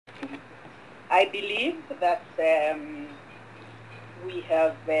I believe that we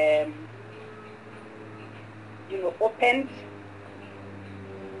have, opened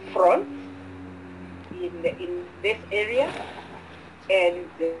fronts in this area, and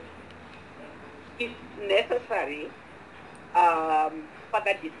if necessary,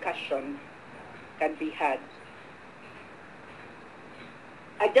 further discussion can be had.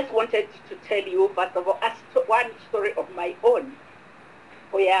 I just wanted to tell you, first of all, one story of my own,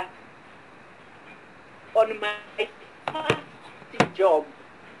 where on my first job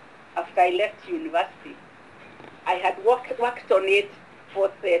after I left university, I had worked on it for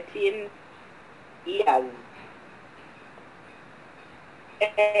 13 years.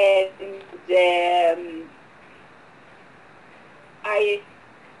 And I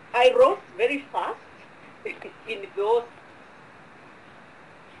rose very fast in those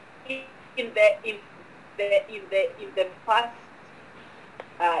in the first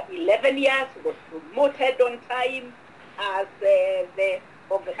 11 years. Was promoted on time as the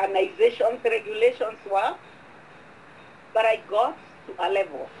organization's regulations were, but I got to a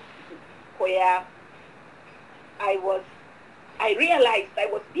level where I realized I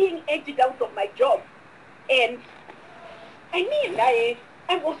was being edged out of my job, and I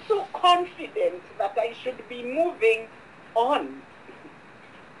was so confident that I should be moving on.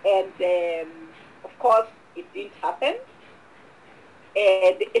 And of course, it didn't happen.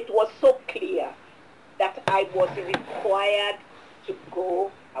 And it was so clear that I was required to go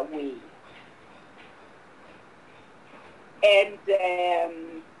away. And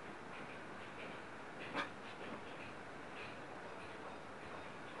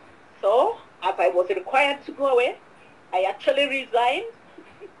so, as I was required to go away, I actually resigned.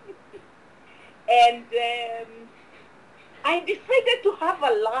 And I decided to have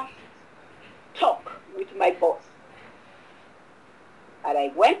a last talk with my boss. And I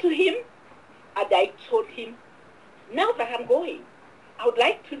went to him and I told him, now that I'm going, I would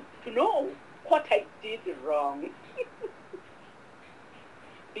like to know what I did wrong.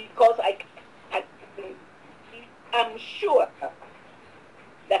 Because I'm sure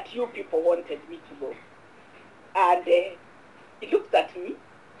that you people wanted me to go. And he looked at me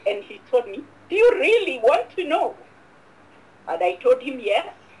and he told me, do you really want to know? And I told him,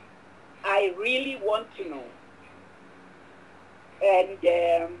 yes, I really want to know. And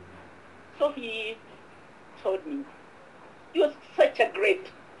so he told me, you're such a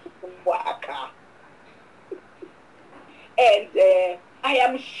great worker. And I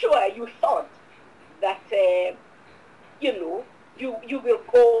am sure you thought that, you will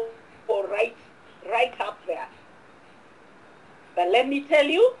go for right up there. But let me tell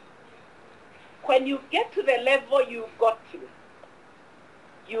you, when you get to the level you got to,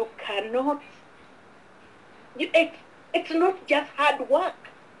 you cannot, it's not just hard work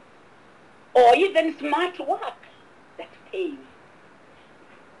or even smart work that pays.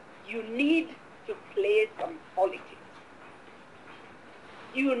 You need to play some politics.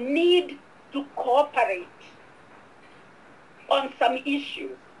 You need to cooperate on some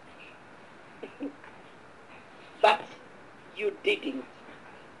issues. But you didn't.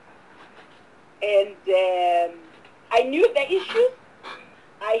 And I knew the issues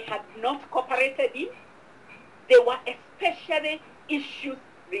I had not cooperated in. They were especially issues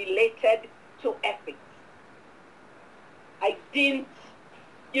related to ethics. I didn't,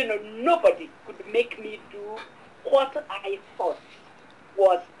 nobody could make me do what I thought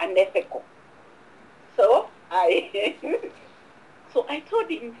was unethical. So I told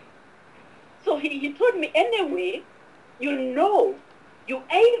him, so he told me, anyway, you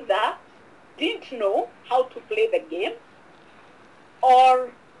either didn't know how to play the game,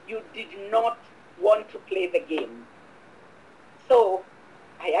 or you did not want to play the game. So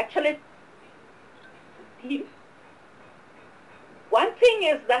I actually told him, one thing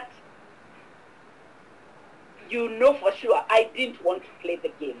is that you know for sure I didn't want to play the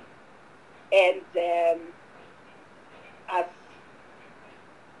game. And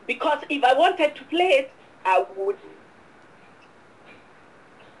because if I wanted to play it, I would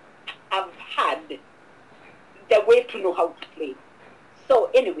have had the way to know how to play. So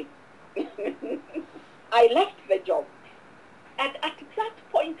anyway, I left the job. And at that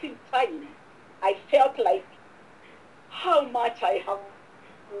point in time, I felt like how much I have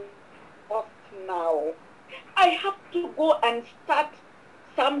lost now. I have to go and start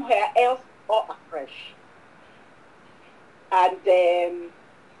somewhere else or afresh. And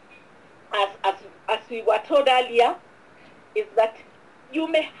as we were told earlier, is that you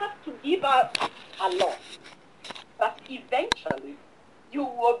may have to give up a lot, but eventually you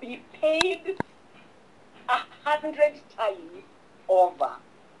will be paid 100 times over.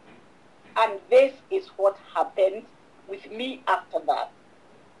 And this is what happened with me after that.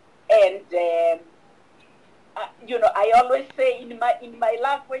 And you know, I always say in my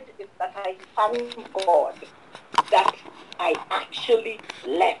language is that I thank God that I actually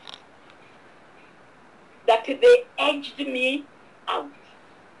left, that they edged me out,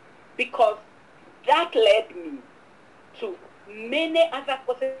 because that led me to many other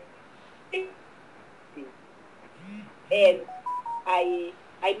possibilities. And I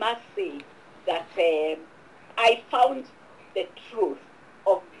must say that I found the truth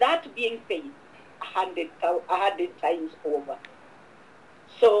of that being paid 100 times over.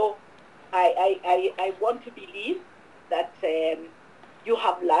 So I want to believe that you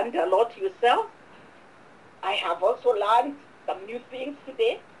have learned a lot yourself. I have also learned some new things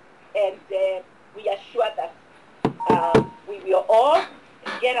today, and we are sure that we will all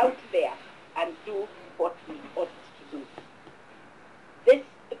get out there and do what we ought to do.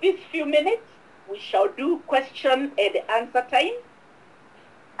 These few minutes, we shall do question and answer time.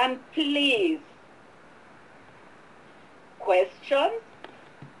 And please, questions,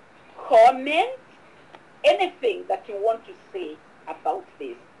 comments, anything that you want to say about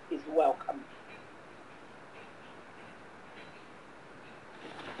this is welcome.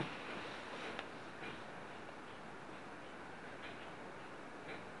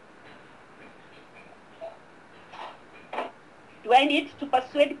 Do I need to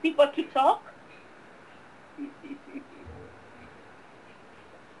persuade people to talk?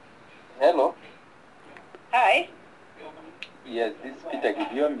 Hello. Hi. Yes, this is Peter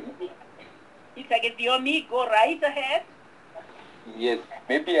Gibiomi. Peter Gibiomi, go right ahead. Yes,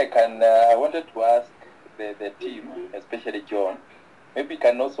 maybe I wanted to ask the team, especially John, maybe you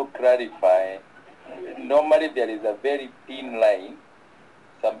can also clarify. Normally there is a very thin line.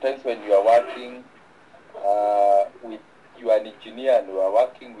 Sometimes when you are working you are an engineer and you are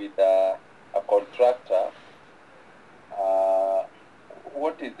working with a contractor,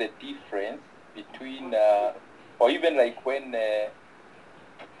 what is the difference between, or even like when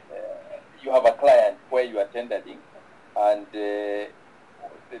you have a client where you are tendering, and I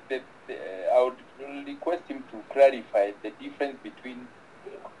would request him to clarify the difference between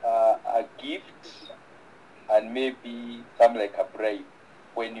a gift and maybe something like a bribe.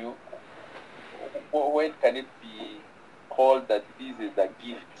 When can it be called that this is a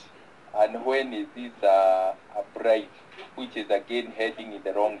gift, and when is this a bribe, which is again heading in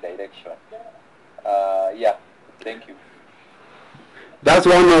the wrong direction? Yeah, thank you. That's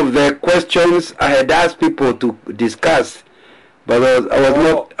one of the questions I had asked people to discuss, but I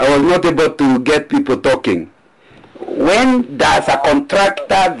was not able to get people talking. When does a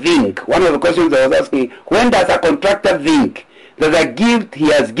contractor think? One of the questions I was asking: when does a contractor think that the gift he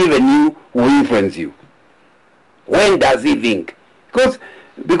has given you will influence you? When does he think? Because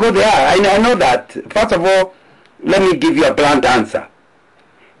I know that. First of all, let me give you a blunt answer.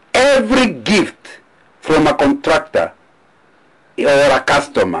 Every gift from a contractor or a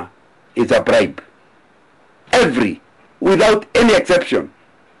customer is a bribe. Every, without any exception.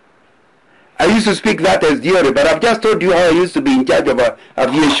 I used to speak that as theory, but I've just told you how I used to be in charge of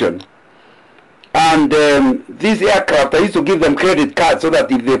aviation. And these aircraft, I used to give them credit cards so that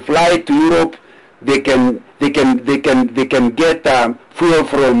if they fly to Europe, they can get fuel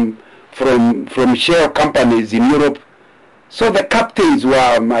from shell companies in Europe. So the captains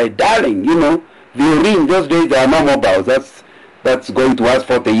were my darling, you know. In those days there are no mobiles. That's going to us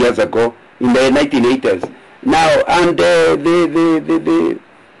 40 years ago in the 1980s. Now, and the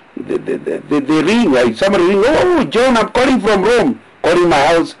ring, like somebody ring, oh John, I'm calling from Rome, calling my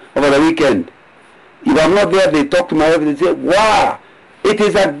house over the weekend. If I'm not there, they talk to my wife, they say, wow, it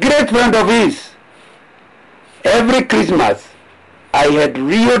is a great friend of his. Every Christmas, I had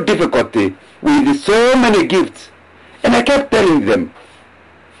real difficulty with so many gifts. And I kept telling them,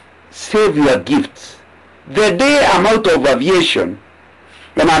 save your gifts. The day I'm out of aviation,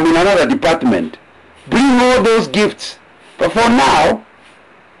 and I'm in another department, bring all those gifts. But for now,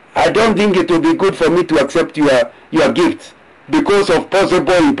 I don't think it will be good for me to accept your gifts because of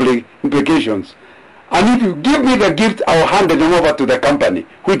possible implications. And if you give me the gift, I'll hand them over to the company,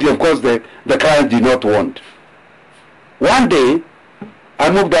 which of course the client did not want. One day,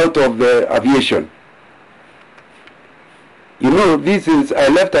 I moved out of the aviation. You know, I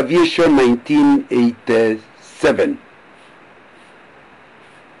left aviation 1987.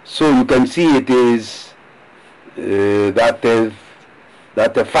 So you can see it is that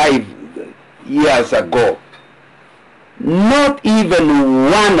 5 years ago. Not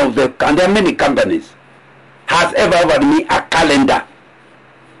even one of and there are many companies, has ever offered me a calendar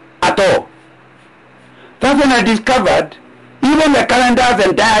at all. That's when I discovered Even the calendars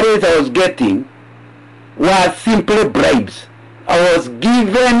and diaries I was getting were simply bribes. I was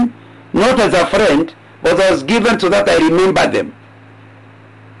given, not as a friend, but I was given so that I remember them.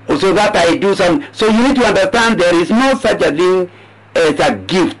 Or so that I do some. So you need to understand there is no such a thing as a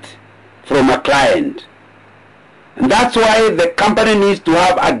gift from a client. And that's why the company needs to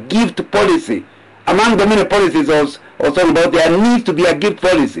have a gift policy. Among the many policies I was talking about, there needs to be a gift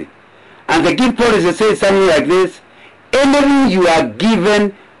policy. And the gift policy says something like this: anything you are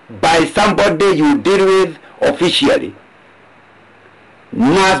given by somebody you deal with officially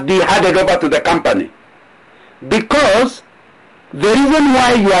must be handed over to the company. Because the reason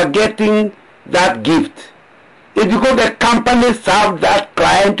why you are getting that gift is because the company served that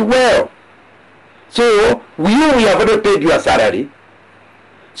client well. So we have already paid your salary.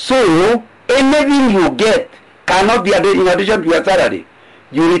 So anything you get cannot be in addition to your salary.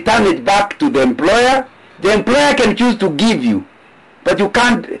 You return it back to the employer. The employer can choose to give you, but you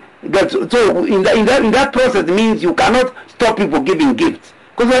can't. So in that process, it means you cannot stop people giving gifts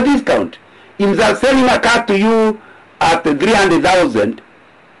because of a discount. If they're selling a car to you at 300,000,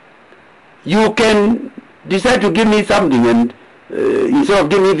 you can decide to give me something, and instead of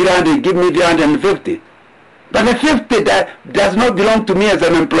giving me 300, give me 350. But the 50 that does not belong to me as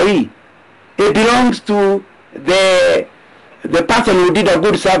an employee. It belongs to the person who did a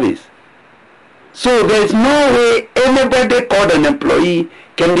good service. So there is no way anybody called an employee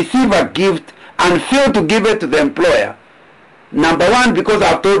can receive a gift and fail to give it to the employer. Number one, because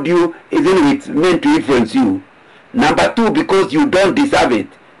I've told you, it's meant to influence you. Number two, because you don't deserve it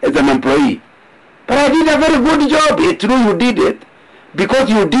as an employee. But I did a very good job. It's true you did it. Because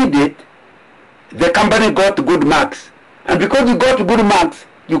you did it, the company got good marks. And because you got good marks,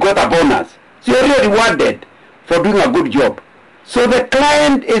 you got a bonus. So you're really rewarded for doing a good job. So the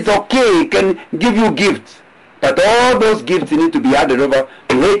client is okay, can give you gifts. But all those gifts need to be handed over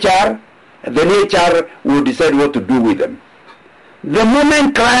to HR, and then HR will decide what to do with them. The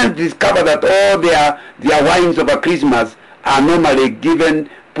moment clients discover that all their wines over Christmas are normally given,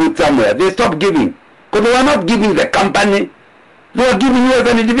 put somewhere, they stop giving. Because they were not giving the company, they were giving you as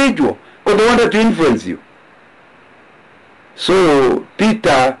an individual, because they wanted to influence you. So,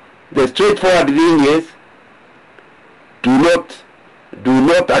 Peter, the straightforward thing is, do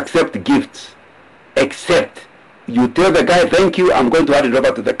not accept gifts, except you tell the guy, thank you, I'm going to hand it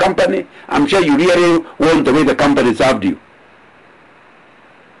over to the company. I'm sure you really want the way the company served you.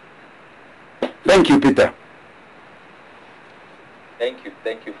 Thank you, Peter.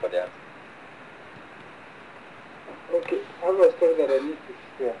 Thank you for that. Okay, I have a story that I need to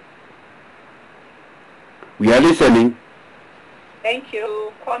share. We are listening. Thank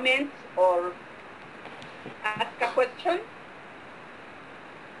you. Comment or ask a question?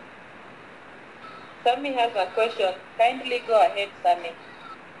 Sammy has a question. Kindly go ahead, Sammy.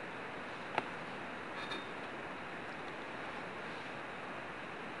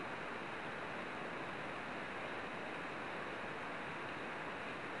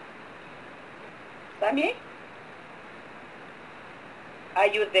 Sammy? Are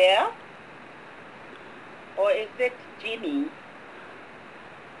you there? Or is it Jimmy?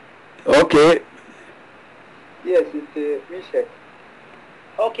 Okay. Yes, it's Meshach.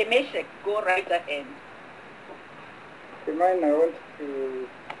 Okay, Meshach, go right ahead. Mine, I want to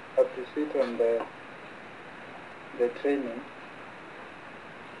appreciate on the training.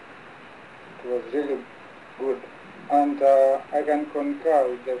 It was really good. And I can concur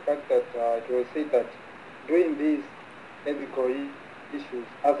with the fact that it was said that doing these ethical issues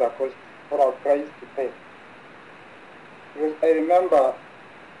has a cost or a price to pay. Because I remember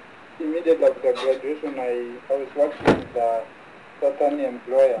immediately after graduation, I was working with a certain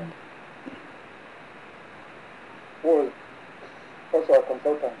employer who was also a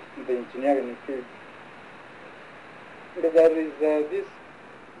consultant in the engineering field. But there is this,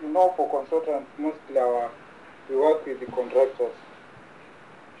 for consultants, mostly we work with the contractors.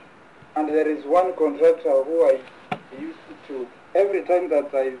 And there is one contractor who I used to, every time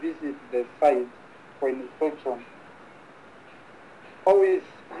that I visit the site for inspection, always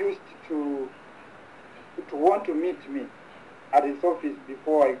used to want to meet me at his office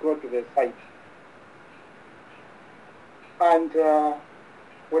before I go to the site. And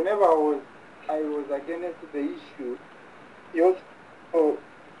whenever I was against the issue, he also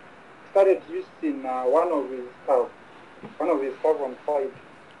started using one of his staff on site.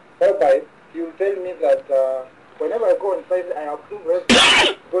 Whereby he will tell me that whenever I go on site, I approve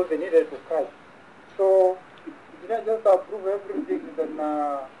everything because they needed to cash. So did I just approve everything? Then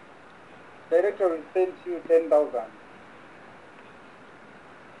director will send you 10,000.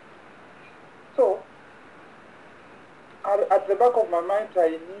 So at back of my mind,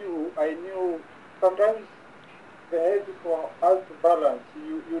 I knew sometimes the head for us to balance.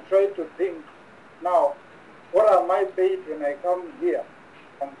 You try to think, now, what am I paid when I come here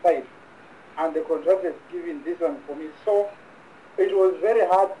on site? And the contractor is giving this one for me. So it was very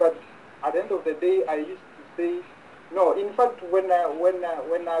hard, but at the end of the day, I used to say, no. In fact, when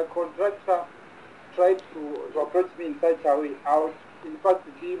a contractor tried to approach me in such a way, I would in fact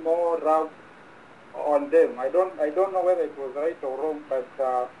be more rough on them. I don't know whether it was right or wrong, but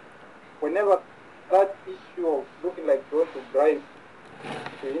whenever that issue of looking like you want to bribe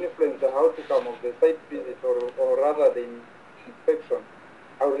to influence the outcome of the site visit or rather the inspection,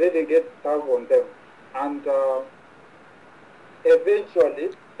 I would really get tough on them. And eventually,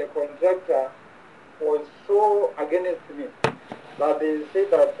 the contractor was so against me that they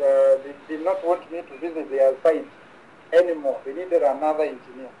said that they did not want me to visit their site anymore. They needed another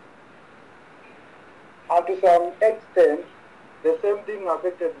engineer. And to some extent, the same thing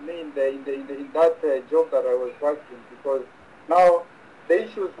affected me in that job that I was working, because now the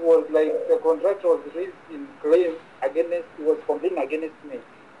issues was like the contractor was raising claims against, was complaining against me,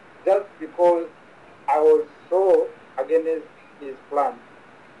 just because I was so against his plan,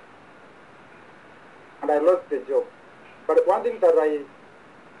 and I lost the job. But one thing that I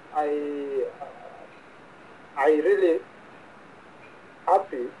really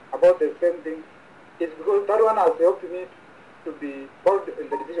happy about the same thing is because that one has helped me to be bold in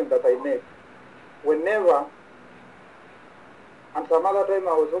the decision that I make. Whenever, and some other time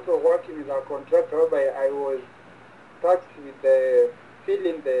I was also working with a contractor whereby I was tasked with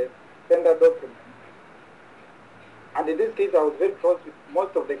filling the tender document. And in this case, I was very close with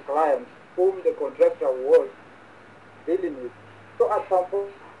most of the clients whom the contractor was dealing with. So at some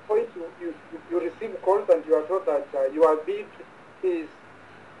point, you receive calls and you are told that your bid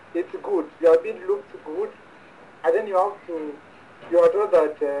it's good, your bid looks good, and then you are told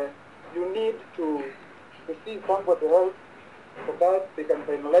that you need to see somebody else so that they can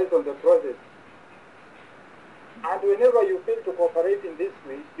finalize on the process. And whenever you fail to cooperate in this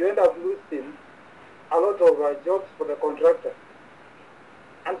way, you end up losing a lot of jobs for the contractor.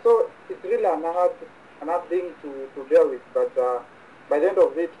 And so it's really an hard thing to deal with, but by the end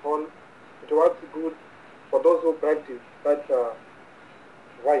of it all, it works good for those who practice that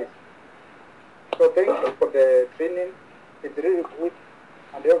wise. So thank you for the training. It's really good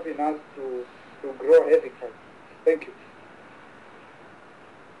and helping us to grow ethically. Thank you.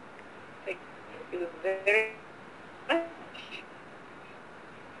 Thank you very much.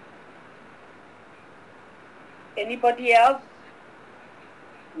 Anybody else?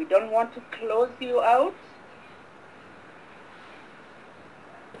 We don't want to close you out.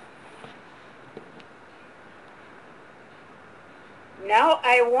 Now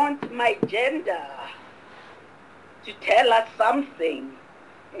I want my gender to tell us something.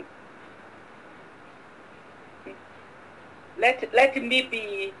 Let me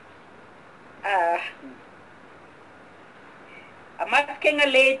be, I'm asking a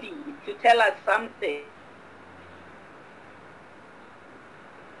lady to tell us something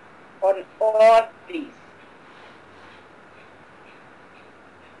on all this.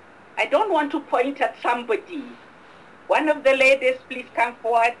 I don't want to point at somebody. One of the ladies, please come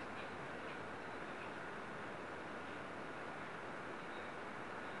forward.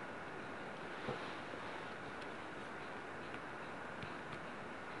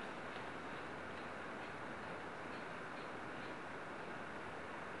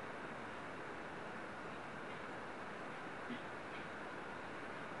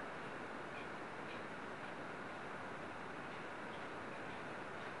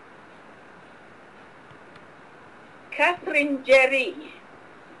 Catherine Jerry,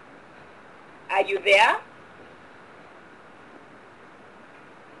 are you there?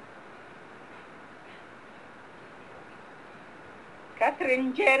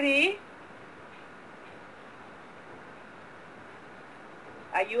 Catherine Jerry,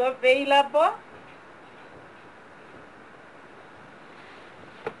 are you available?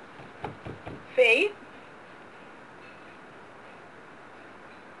 Faith?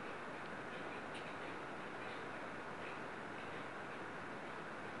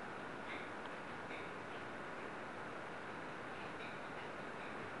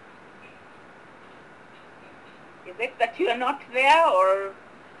 Is it that you are not there, or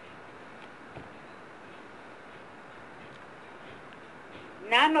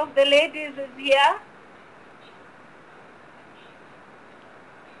none of the ladies is here?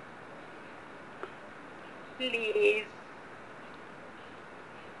 Please.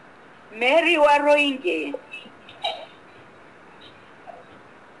 Mary Waroinge.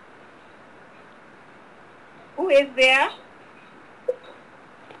 Who is there?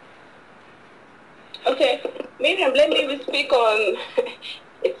 Okay, Miriam, let me speak on.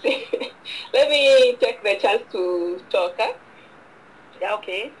 Let me take the chance to talk. Huh? Yeah,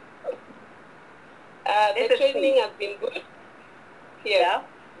 okay. The training has been good. Yes, Yeah.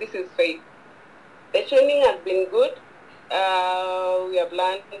 this is Faith. The training has been good. We have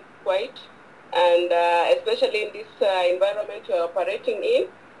learned quite, and especially in this environment we are operating in.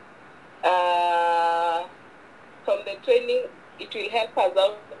 From the training, it will help us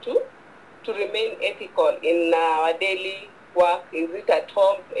out to remain ethical in our daily work, is it at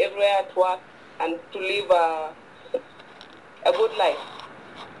home, everywhere at work, and to live a good life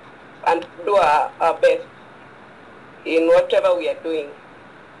and do our best in whatever we are doing.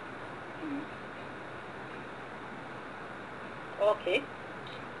 Okay.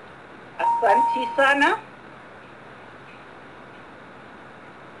 Asante sana.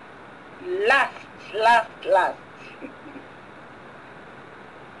 Last.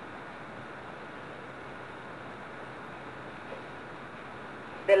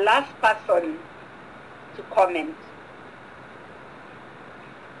 The last person to comment.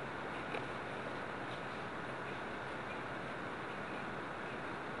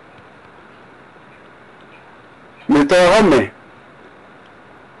 Mr. Home.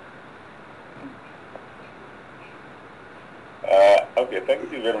 Okay,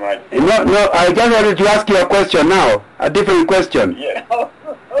 thank you very much. No, I just wanted to ask you a question now, a different question. Yes.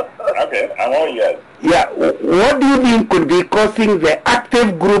 Okay, I'm all yes. Yeah, what do you think could be causing the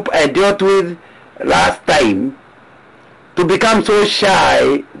active group I dealt with last time to become so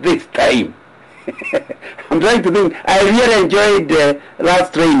shy this time? I'm trying to think. I really enjoyed the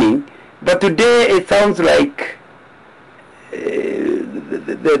last training, but today it sounds like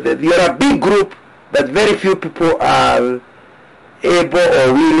you're a big group, but very few people are able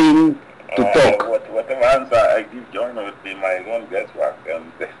or willing to talk. Whatever answer I give John would be my own guesswork.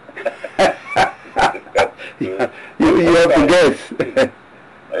 And you have to guess.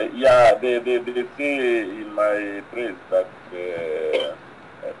 Yeah, they say in my phrase that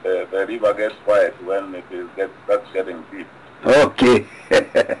the river gets quiet when starts getting deep. Okay.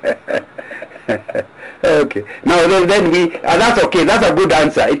 Okay. Now then that's okay. That's a good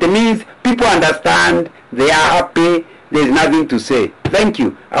answer. It means people understand. They are happy. There is nothing to say. Thank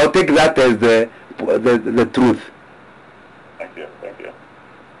you. I'll take that as the truth. Thank you.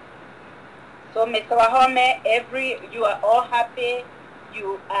 So, Mr. Wahome, you are all happy.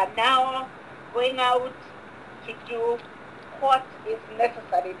 You are now going out to do what is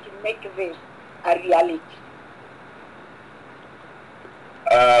necessary to make this a reality.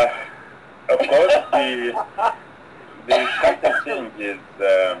 Of course, the culture change is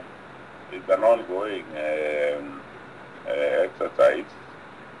an ongoing exercise.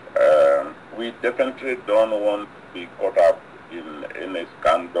 We definitely don't want to be caught up in a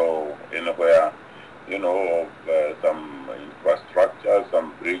scandal anywhere, of some infrastructure,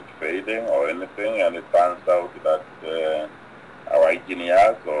 some bridge fading or anything, and it turns out that our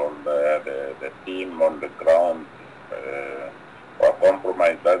engineers or the team on the ground were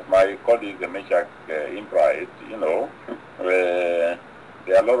compromised. As my colleague Meshach implied, there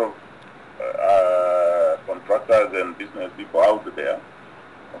are a lot of contractors and business people out there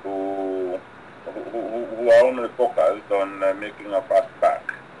who are only focused on making a fast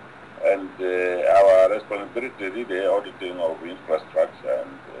buck. And our responsibility really auditing of infrastructure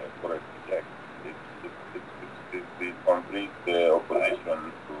and correct check. It's the complete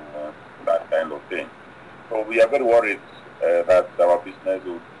opposition to that kind of thing. So we are very worried that our business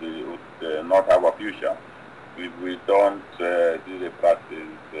would not have a future if we don't really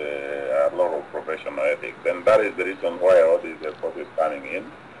practice a lot of professional ethics. And that is the reason why all these efforts is coming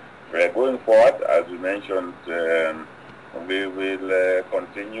in. We are going forward, as we mentioned, we will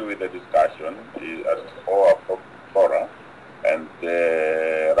continue with the discussion at our fora, and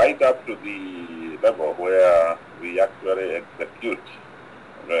right up to the level where we actually execute,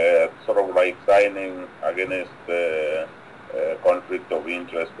 sort of like signing against conflict of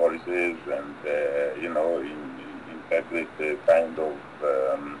interest policies and, integrity kind of,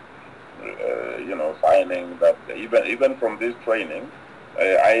 signing that even from this training,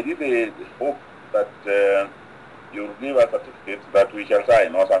 I really hope that you'll give us certificates that we shall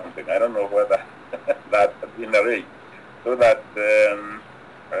sign or something. I don't know whether that has been arranged, so that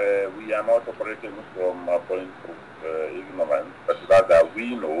we are not operating from a point of ignorance, but rather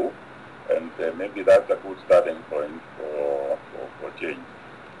we know, and maybe that's a good starting point for change.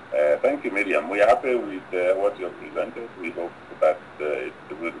 Thank you, Miriam. We are happy with what you have presented. We hope that it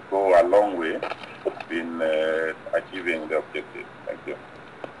will go a long way in achieving the objective. Thank you.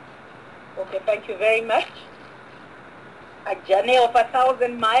 Okay, thank you very much. A journey of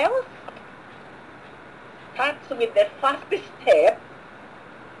 1,000 miles. starts with the first step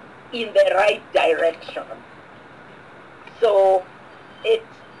in the right direction. So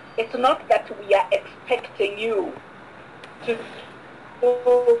it's not that we are expecting you to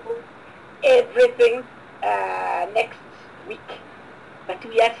do everything next week, but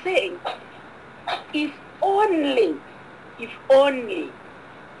we are saying, if only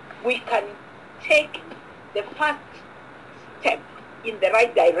we can take the first step in the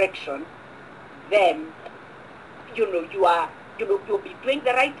right direction, then you'll be doing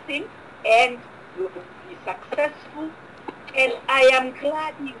the right thing and you'll be successful. And I am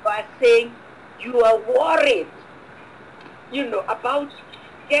glad you are saying you are worried, about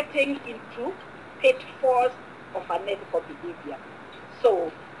getting into pitfalls of unethical behavior.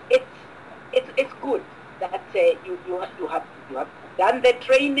 So it's good that you have done the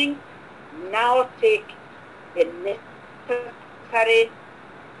training. Now take the necessary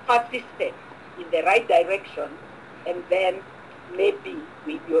first step in the right direction, and then maybe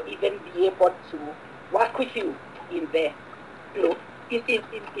we'll even be able to work with you in the in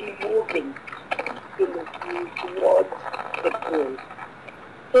moving towards the goal.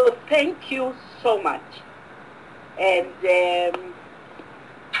 So thank you so much. And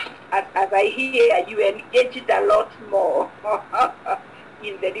as I hear, you engaged a lot more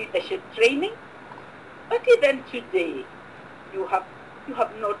in the leadership training, but even today, you have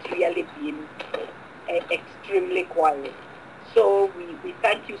not really been extremely quiet. So we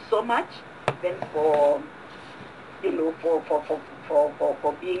thank you so much then for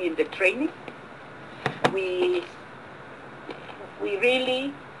for being in the training. We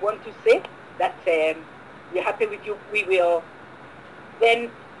really want to say that we're happy with you.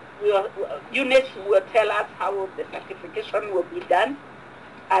 Eunice will tell us how the certification will be done,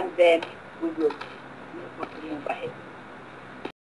 and then we will move ahead.